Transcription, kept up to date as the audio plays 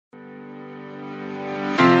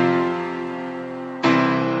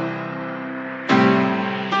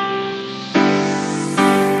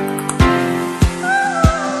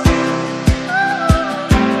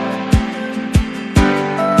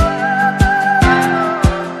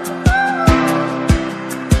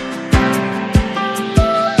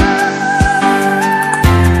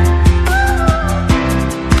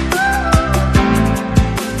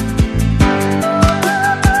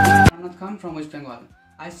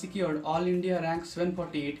secured All India rank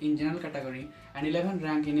 748 in general category and 11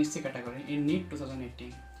 rank in SC category in NEET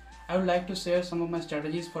 2018. I would like to share some of my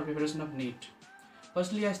strategies for preparation of NEET.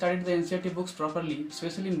 Firstly, I studied the NCERT books properly,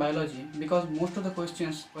 especially in biology, because most of the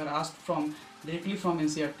questions were asked directly from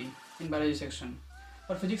NCERT in biology section.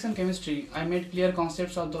 For physics and chemistry, I made clear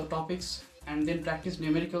concepts of the topics and then practiced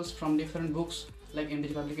numericals from different books like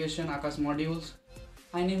MDG publication, Akash modules.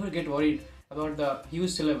 I never get worried about the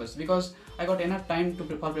huge syllabus because I got enough time to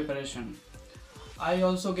prepare preparation. I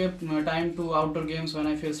also gave time to outdoor games when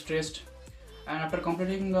I feel stressed. And after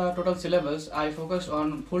completing the total syllabus, I focused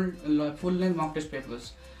on full-length mock test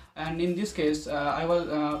papers. And in this case,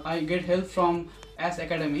 I get help from AS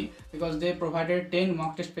Academy because they provided 10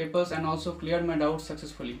 mock test papers and also cleared my doubts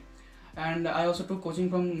successfully. And I also took coaching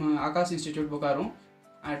from Akash Institute, Bokaro.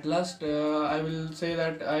 At last, I will say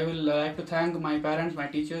that I will like to thank my parents, my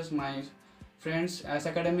teachers, my friends, AS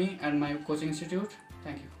Academy and my coaching institute.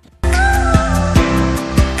 Thank you.